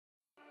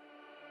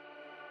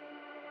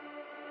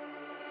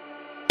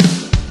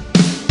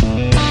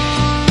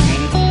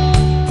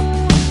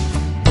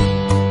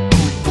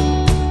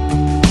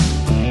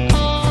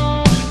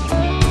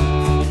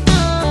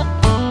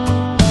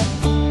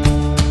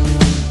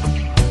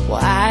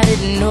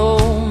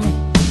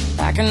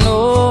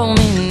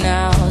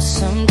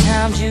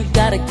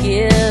gotta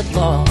get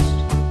lost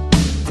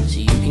so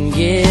you can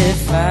get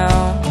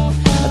found.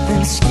 I've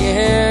been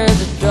scared of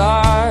the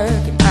dark,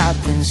 and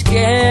I've been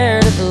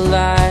scared of the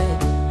light.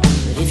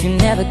 But if you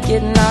never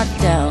get knocked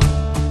down,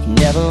 you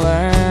never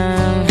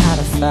learn how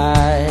to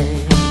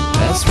fight.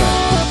 That's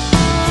right.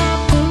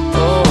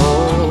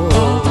 Oh,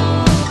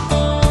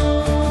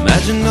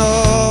 imagine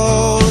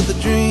all of the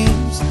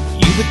dreams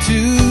you were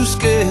too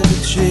scared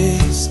to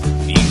chase.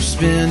 You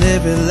spend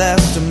every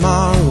last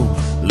tomorrow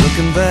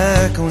looking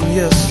back on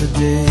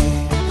yesterday.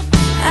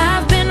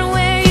 I've been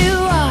where you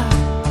are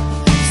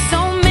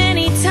so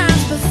many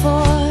times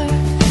before.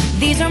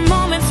 These are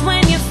moments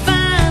when you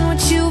find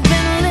what you've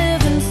been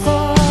living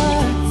for.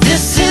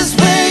 This is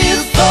where you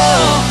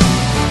fall,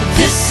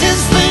 this is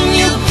when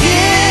you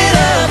get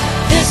up,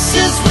 this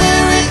is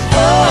where it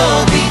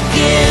all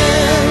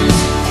begins.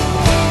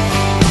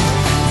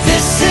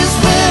 This is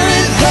where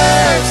it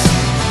hurts,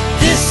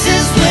 this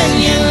is when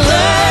you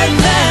learn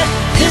that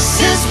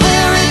this is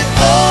where it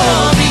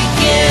all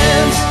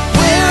begins,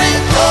 where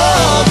it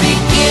all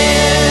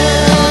begins.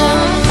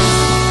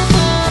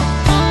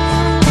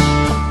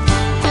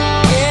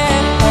 yeah.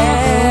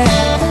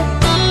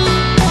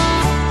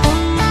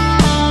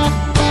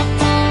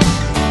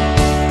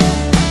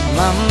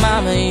 My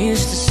mama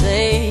used to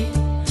say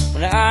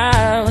when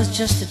I was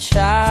just a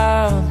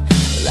child,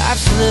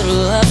 life's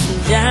little ups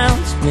and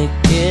downs make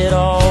it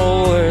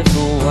all worth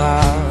the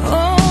while.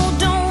 Oh,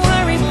 don't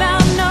worry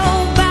about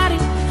nobody,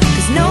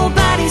 'cause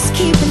nobody's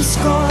keeping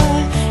score.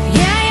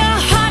 Yeah, your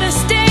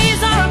hardest days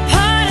are a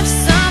part of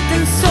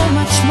something so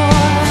much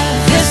more.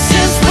 This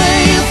is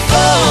where you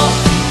fall,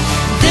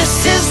 this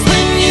is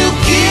when you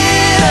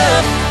get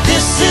up,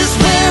 this is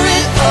where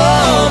it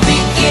all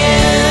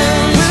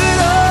begins.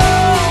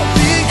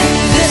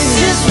 This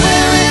is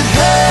where it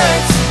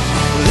hurts,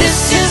 this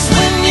is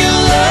when you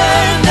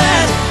learn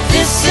that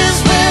this is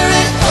where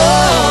it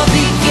all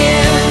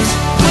begins,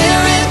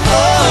 where it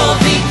all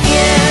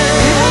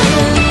begins.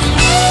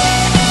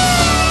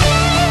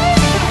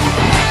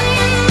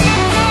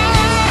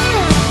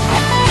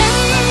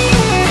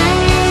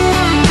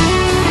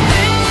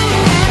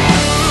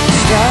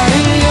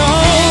 Starting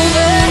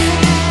over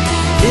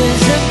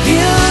is a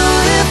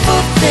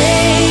beautiful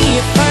thing.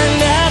 You find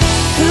out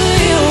who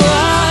you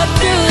are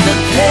through the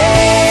pain.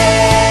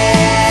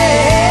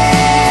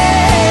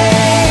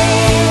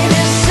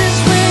 This is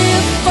when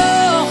you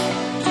fall,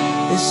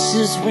 this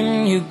is when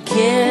you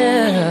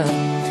get up.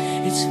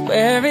 It's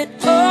where it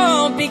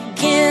all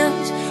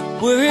begins,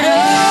 where it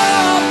all